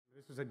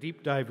This is a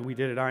deep dive we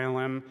did at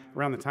ILM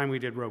around the time we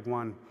did Rogue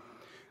One.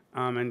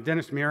 And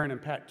Dennis Marin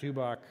and Pat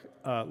Tubach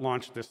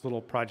launched this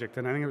little project,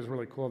 and I think it was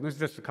really cool. And this is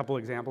just a couple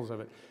examples of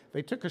it.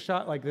 They took a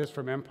shot like this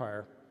from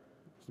Empire,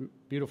 some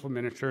beautiful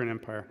miniature in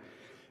Empire,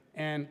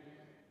 and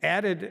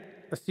added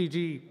a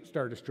CG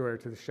Star Destroyer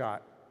to the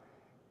shot,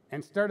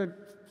 and started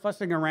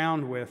fussing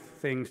around with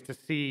things to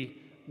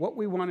see what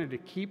we wanted to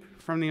keep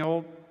from the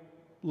old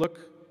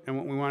look and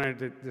what we wanted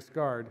to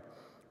discard.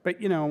 But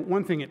you know,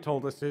 one thing it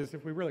told us is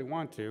if we really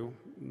want to,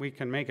 we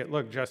can make it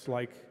look just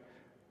like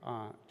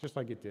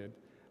it did.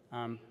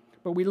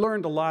 But we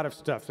learned a lot of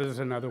stuff. This is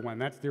another one.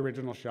 That's the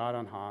original shot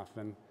on Hoth,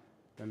 and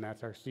then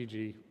that's our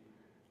CG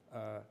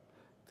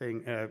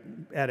thing,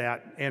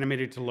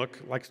 animated to look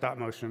like stop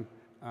motion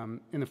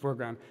in the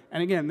foreground.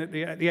 And again,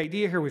 the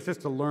idea here was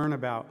just to learn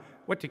about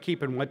what to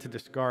keep and what to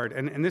discard.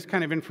 And this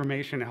kind of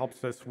information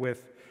helps us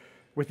with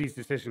these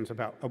decisions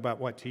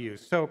about what to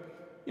use. So,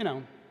 you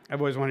know, I've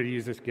always wanted to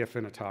use this GIF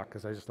in a talk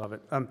because I just love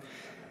it.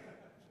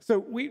 So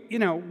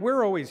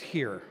we're always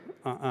here,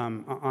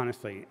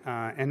 honestly.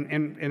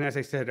 And as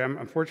I said,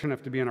 I'm fortunate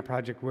enough to be on a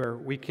project where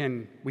we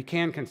can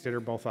consider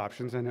both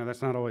options. I know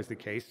that's not always the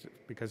case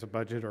because of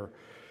budget or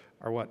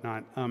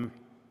whatnot.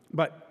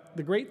 But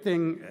the great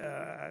thing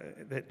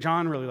that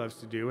John really loves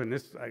to do, and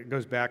this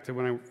goes back to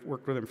when I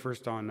worked with him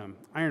first on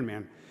Iron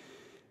Man,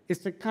 is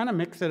to kind of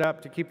mix it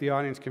up to keep the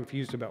audience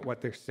confused about what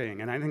they're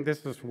seeing. And I think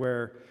this is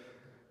where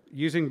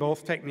using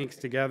both techniques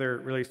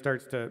together really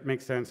starts to make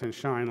sense and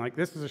shine. Like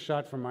this is a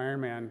shot from Iron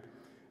Man,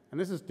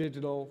 and this is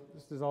digital.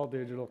 This is all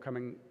digital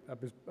coming up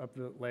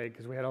the leg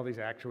because we had all these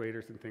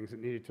actuators and things that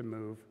needed to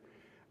move.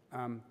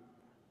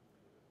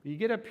 You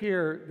get up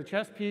here, the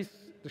chest piece,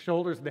 the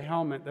shoulders, the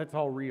helmet, that's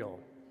all real.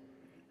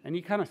 And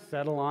you kind of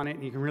settle on it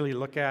and you can really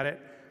look at it.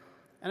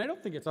 And I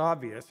don't think it's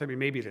obvious. I mean,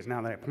 maybe it is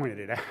now that I pointed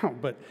it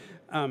out, but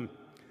I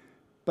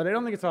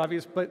don't think it's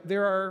obvious. But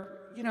there are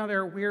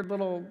weird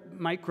little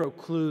micro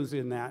clues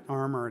in that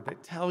armor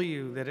that tell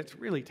you that it's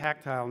really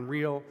tactile and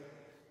real.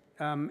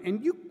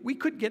 And we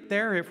could get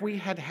there if we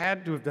had to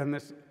have done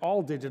this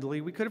all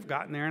digitally. We could have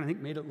gotten there and I think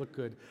made it look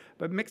good.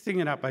 But mixing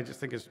it up, I just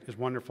think is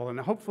wonderful. And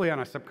hopefully on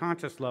a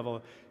subconscious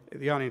level,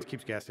 the audience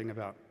keeps guessing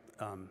about,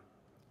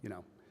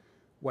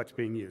 what's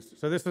being used.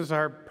 So this is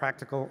our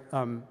practical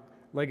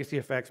Legacy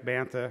Effects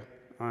Bantha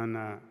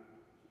on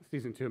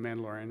Season 2 of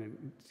Mandalorian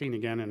and seen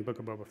again in Book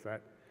of Boba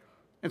Fett.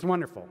 It's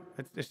wonderful.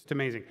 It's just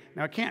amazing.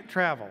 Now, it can't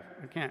travel.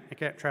 It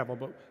can't travel,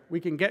 but we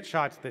can get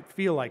shots that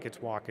feel like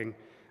it's walking.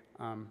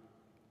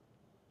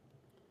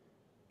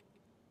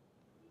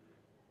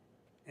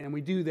 And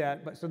we do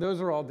that, so those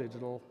are all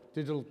digital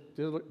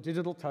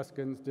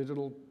Tuscans,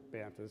 digital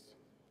Banthas.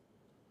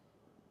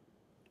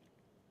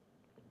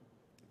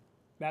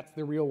 That's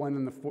the real one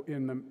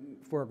in the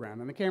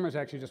foreground. And the camera's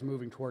actually just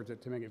moving towards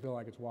it to make it feel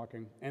like it's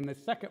walking. And the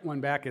second one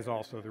back is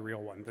also the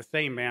real one, the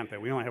same Bantha.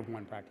 We only have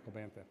one practical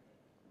Bantha.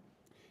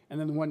 And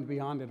then the ones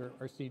beyond it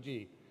are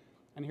CG.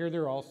 And here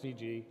they're all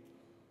CG.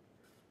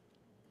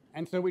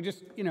 And so we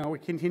just, we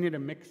continue to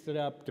mix it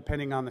up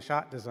depending on the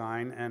shot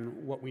design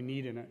and what we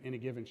need in a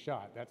given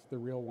shot. That's the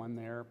real one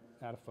there,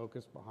 out of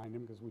focus behind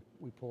him, because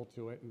we pull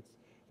to it and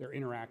they're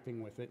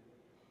interacting with it.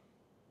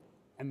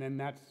 And then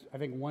that's, I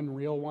think, one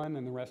real one,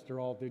 and the rest are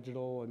all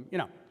digital. And,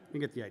 you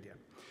get the idea.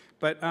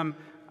 But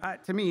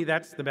to me,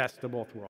 that's the best of both worlds.